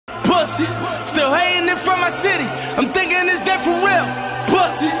pussy. Still hating it from my city. I'm thinking it's dead for real.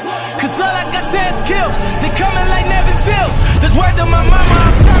 Pussies, cause all I got say is kill. They coming like Navy SEALs. This word to my mama,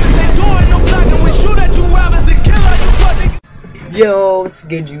 I promise ain't doing no blocking. We shoot at you robbers and kill all you fuck niggas. Yo, what's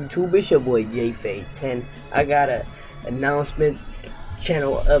good YouTube? It's your boy FAM ENT. I got a announcements,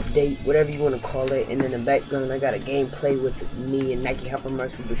 channel update, whatever you want to call it, and in the background I got a gameplay with me and Nike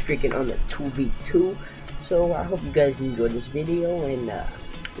Hypermarcs. We were streaking on the 2v2. So I hope you guys enjoyed this video, and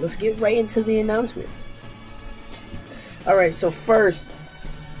let's get right into the announcements. Alright, so first,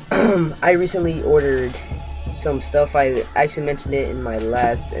 I recently ordered some stuff. I actually mentioned it in my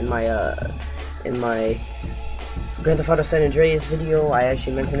Grand Theft Auto San Andreas video. I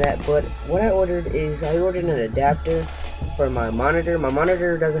actually mentioned that, but what I ordered is I ordered an adapter for my monitor. My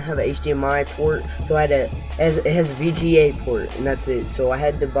monitor doesn't have an HDMI port, so I had it has a VGA port, and that's it. So I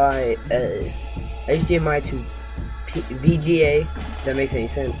had to buy a HDMI to VGA, if that makes any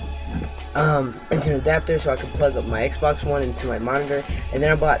sense. It's an adapter so I can plug up my Xbox One into my monitor, and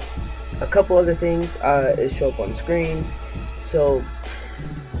then I bought a couple other things. It show up on the screen. So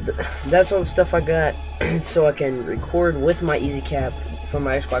that's all the stuff I got, so I can record with my EasyCap from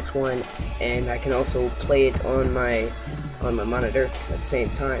my Xbox One, and I can also play it on my monitor at the same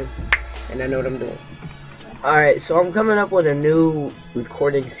time, and I know what I'm doing. Alright, so I'm coming up with a new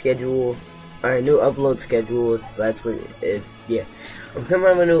recording schedule, or a new upload schedule, if that's what yeah. I'm coming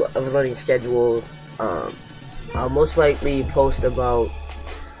up with a new uploading schedule. I'll most likely post about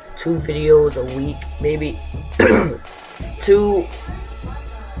 2 videos a week, maybe 2+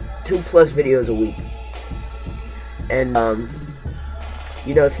 videos a week. And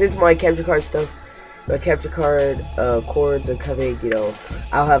you know, since my capture card stuff, my capture card cords are coming, you know,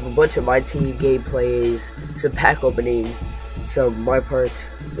 I'll have a bunch of my team gameplays, some pack openings, some my part,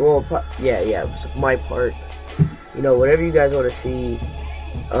 well, yeah, some my part, you know, whatever you guys want to see.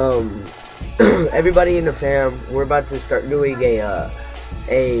 Everybody in the fam, we're about to start doing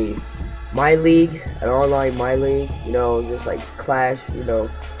a my league, an online my league, you know, just like Clash, you know.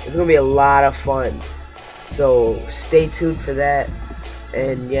 It's gonna be a lot of fun, so stay tuned for that.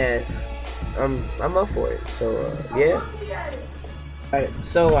 And yes, I'm up for it. So yeah. Alright,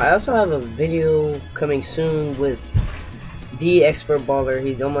 so I also have a video coming soon with the expert baller.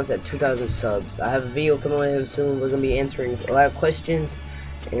 He's almost at 2,000 subs. I have a video coming with him soon. We're gonna be answering a lot of questions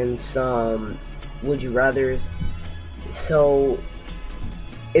and some would you rathers. So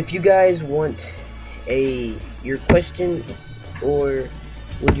if you guys want your question or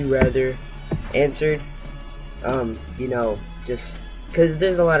would you rather answered, you know, just because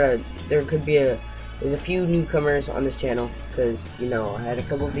there's a few newcomers on this channel, because, you know, I had a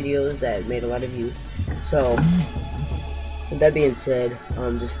couple videos that made a lot of views. So with that being said,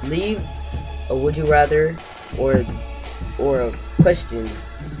 just leave a would you rather or a question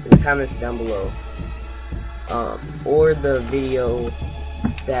in the comments down below, or the video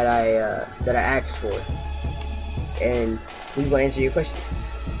that I asked for, and we will answer your question.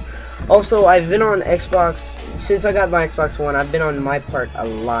 Also, I've been on Xbox since I got my Xbox One. I've been on my part a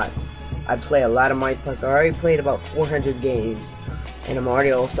lot. I play a lot of my part. I already played about 400 games, and I'm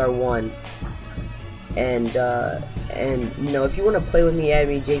already All-Star 1. And you know, if you want to play with me, add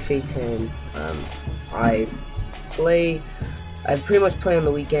me FAM ENT. I pretty much play on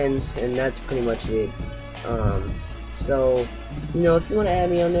the weekends, and that's pretty much it. So, you know, if you want to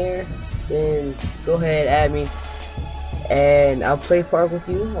add me on there, then go ahead, add me, and I'll play park with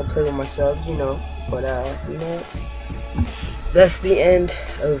you. I'll play with my subs, you know. But you know, that's the end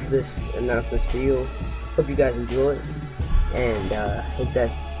of this announcements video. Hope you guys enjoyed, and hit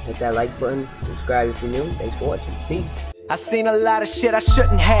that like button, subscribe if you're new. Thanks for watching. Peace. I seen a lot of shit I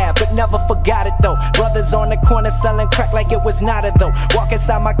shouldn't have, but never forgot it though. Brothers on the corner selling crack like it was not a though. Walk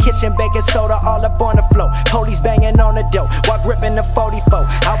inside my kitchen, baking soda all up on the floor. Police banging on the door while gripping the 44.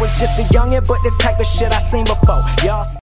 I was just a youngin', but this type of shit I seen before. Y'all